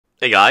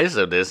Hey guys,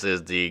 so this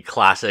is the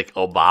classic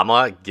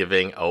Obama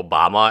giving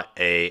Obama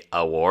a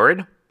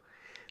award.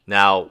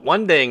 Now,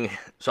 one thing,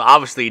 so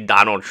obviously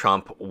Donald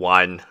Trump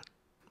won.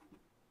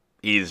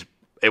 It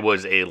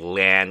was a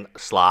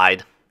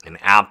landslide, an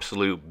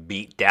absolute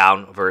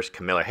beatdown versus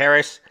Kamala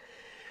Harris.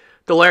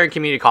 Tolarian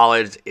Community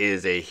College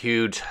is a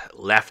huge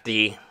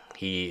lefty.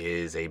 He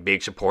is a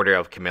big supporter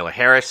of Kamala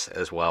Harris,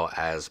 as well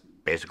as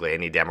basically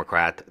any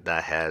Democrat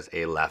that has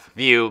a left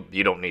view.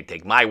 You don't need to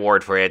take my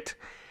word for it.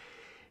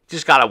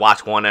 Just gotta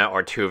watch one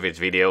or two of his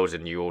videos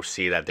and you will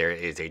see that there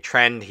is a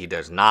trend. He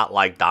does not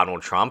like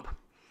Donald Trump.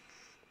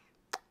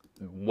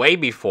 Way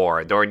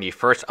before, during the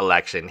first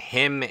election,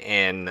 him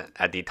and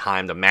at the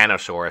time the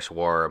Manosaurus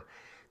were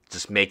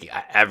just making,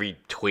 every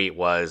tweet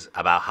was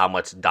about how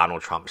much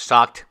Donald Trump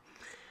sucked,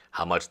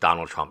 and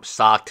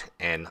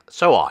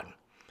so on.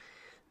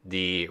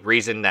 The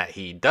reason that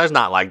he does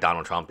not like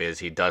Donald Trump is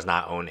he does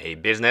not own a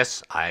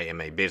business. I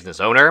am a business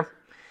owner,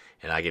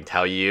 and I can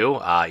tell you,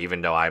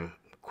 even though I'm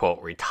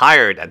quote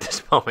retired at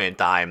this moment in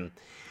time,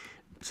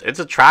 it's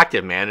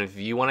attractive, man. If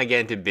you want to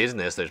get into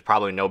business, there's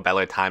probably no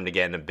better time to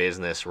get into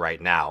business right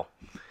now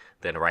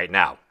than right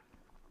now.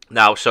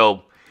 Now,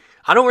 so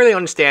I don't really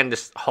understand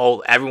this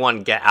whole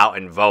everyone get out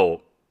and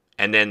vote,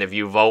 and then if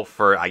you vote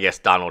for, I guess,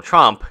 Donald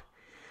Trump,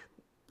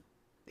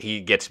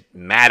 he gets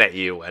mad at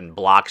you and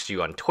blocks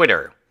you on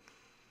Twitter.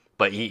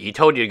 But he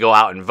told you to go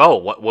out and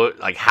vote. What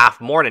like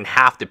more than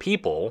half the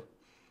people,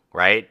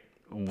 right,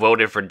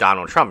 voted for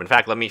Donald Trump. In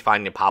fact, let me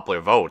find the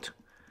popular vote.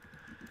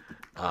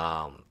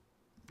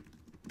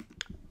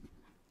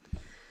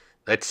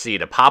 Let's see,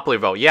 the popular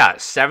vote. Yeah,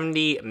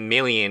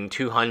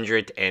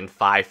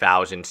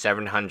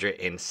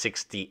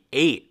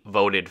 70,205,768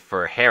 voted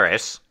for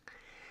Harris.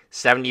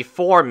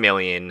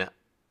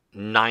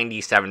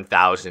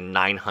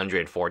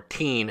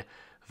 74,097,914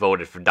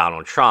 voted for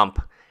Donald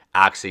Trump.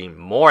 Actually,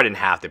 more than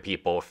half the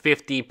people,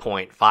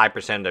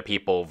 50.5% of the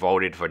people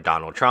voted for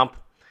Donald Trump.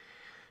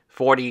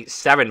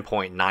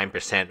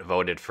 47.9%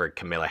 voted for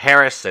Kamala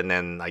Harris, and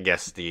then I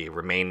guess the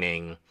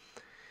remaining,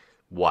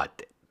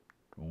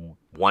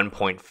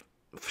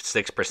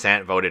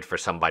 1.6% voted for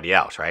somebody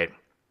else, right?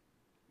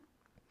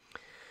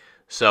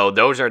 So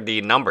those are the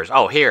numbers.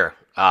 Oh, here,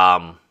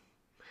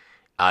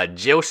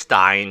 Jill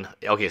Stein.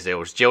 Okay, so it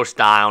was Jill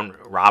Stein,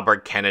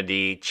 Robert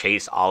Kennedy,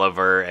 Chase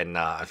Oliver, and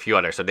a few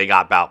others. So they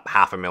got about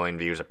 500,000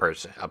 views a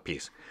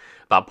piece,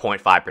 about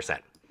 0.5%.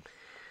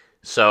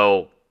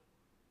 So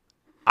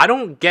I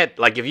don't get,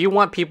 like, if you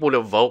want people to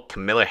vote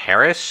Kamala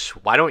Harris,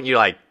 why don't you,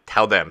 like,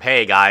 tell them,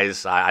 hey,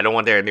 guys, I don't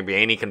want there to be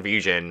any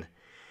confusion.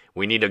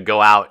 We need to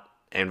go out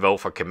and vote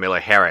for Kamala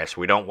Harris.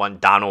 We don't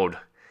want Donald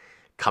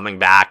coming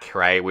back,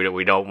 right?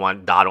 We don't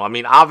want Donald. I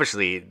mean,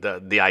 obviously,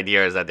 the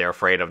idea is that they're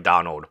afraid of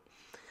Donald.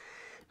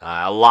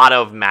 A lot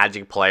of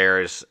Magic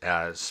players,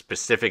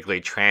 specifically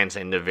trans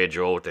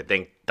individuals, they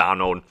think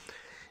Donald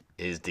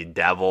is the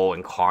devil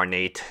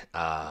incarnate.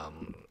 I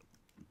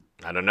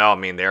don't know. I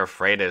mean, they're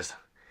afraid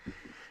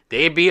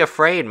they be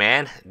afraid,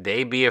 man.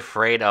 They be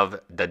afraid of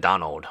the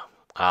Donald.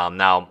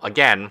 Now,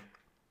 again,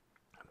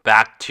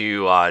 back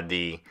to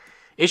the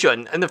issue.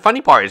 And the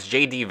funny part is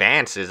J.D.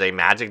 Vance is a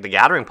Magic the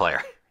Gathering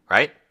player,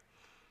 right?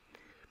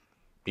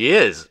 He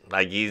is.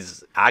 Like,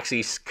 he's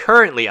actually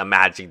currently a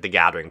Magic the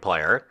Gathering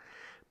player.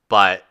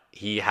 But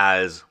he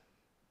has,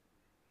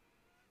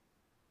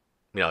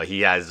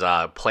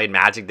 played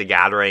Magic the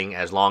Gathering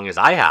as long as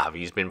I have.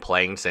 He's been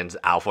playing since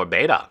Alpha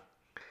Beta.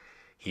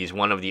 He's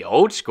one of the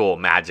old school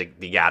Magic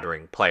the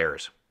Gathering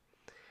players.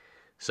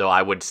 So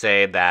I would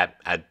say that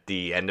at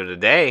the end of the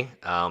day,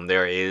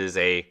 there is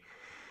a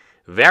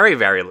very,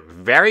 very,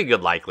 very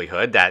good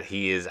likelihood that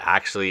he is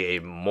actually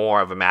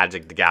more of a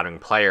Magic the Gathering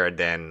player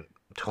than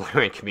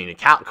Tolarian Community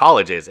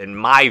College is, in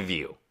my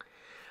view.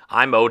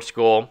 I'm old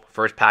school.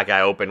 First pack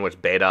I opened was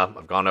beta.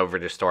 I've gone over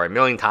this story a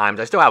million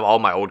times. I still have all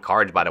my old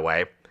cards, by the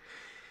way.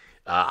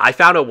 I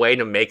found a way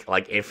to make,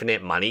 like,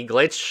 infinite money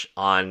glitch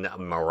on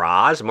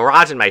Mirage.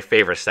 Mirage is my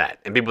favorite set.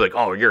 And people are like,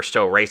 oh, you're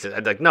so racist.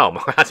 I'm like, no,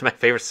 Mirage is my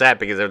favorite set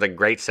because it was a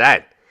great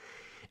set.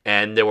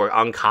 And there were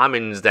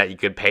uncommons that you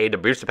could pay to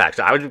booster packs.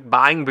 So I was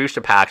buying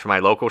booster packs from my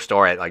local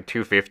store at, like,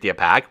 $2.50 a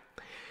pack.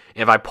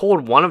 And if I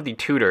pulled one of the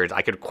tutors,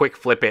 I could quick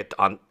flip it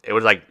on, it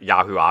was like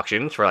Yahoo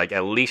auctions for, like,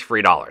 at least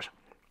 $3.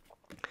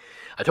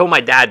 I told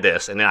my dad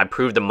this, and then I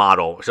proved the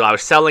model. So I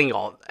was selling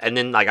all, and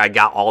then, like, I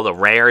got all the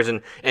rares,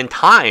 and in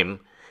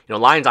time,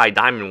 Lion's Eye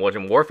Diamond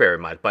wasn't Warfare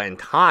much, but in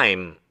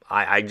time,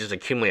 I just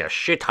accumulated a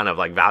shit ton of,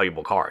 like,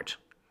 valuable cards.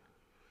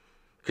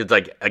 Because,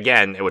 like,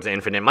 again, it was an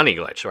infinite money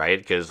glitch, right?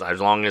 Because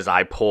as long as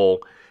I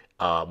pull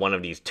one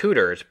of these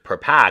tutors per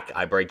pack,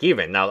 I break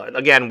even. Now,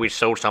 again, we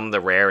sold some of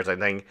the rares. I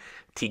think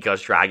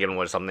Tika's Dragon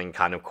was something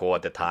kind of cool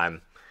at the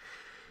time.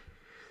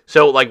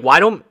 So, like, why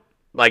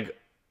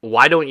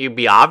don't you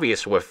be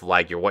obvious with,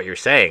 like, what you're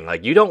saying?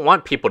 Like, you don't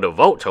want people to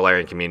vote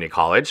Tolarian Community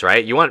College,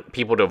 right? You want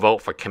people to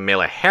vote for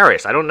Kamala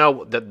Harris. I don't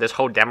know this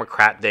whole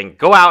Democrat thing.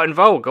 Go out and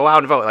vote.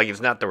 Like,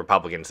 it's not the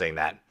Republicans saying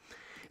that.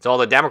 It's all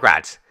the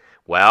Democrats.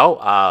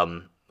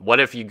 Well, what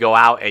if you go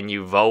out and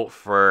you vote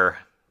for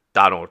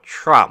Donald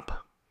Trump?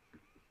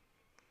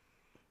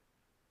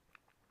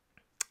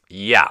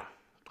 Yeah.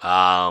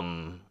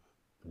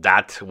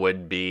 That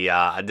would be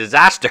a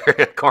disaster,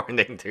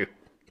 according to.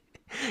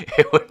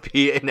 It would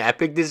be an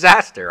epic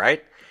disaster,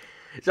 right?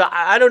 So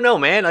I don't know,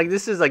 man. Like,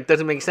 this is like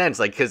doesn't make sense.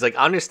 Like, because like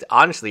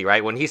honestly,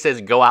 right? When he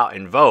says go out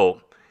and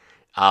vote,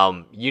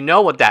 you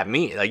know what that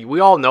means. Like,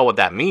 we all know what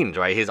that means,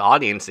 right? His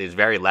audience is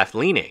very left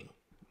leaning.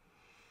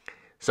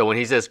 So when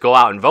he says go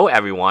out and vote,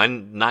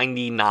 everyone,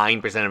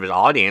 99% of his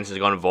audience is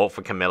going to vote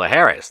for Kamala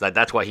Harris.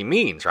 That's what he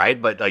means,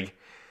 right? But like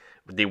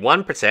the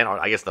 1%, or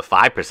I guess the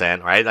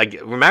 5%, right? Like,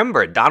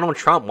 remember, Donald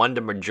Trump won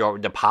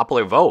the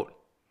popular vote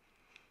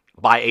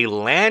by a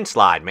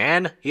landslide,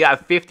 man. He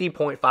got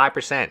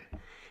 50.5%.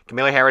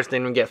 Kamala Harris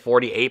didn't even get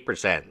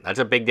 48%. That's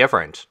a big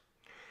difference.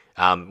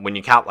 When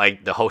you count,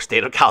 like, the whole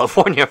state of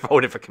California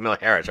voted for Kamala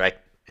Harris, right?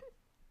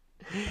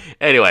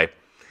 Anyway,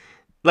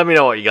 let me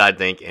know what you guys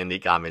think in the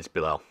comments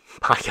below.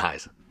 Bye,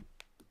 guys.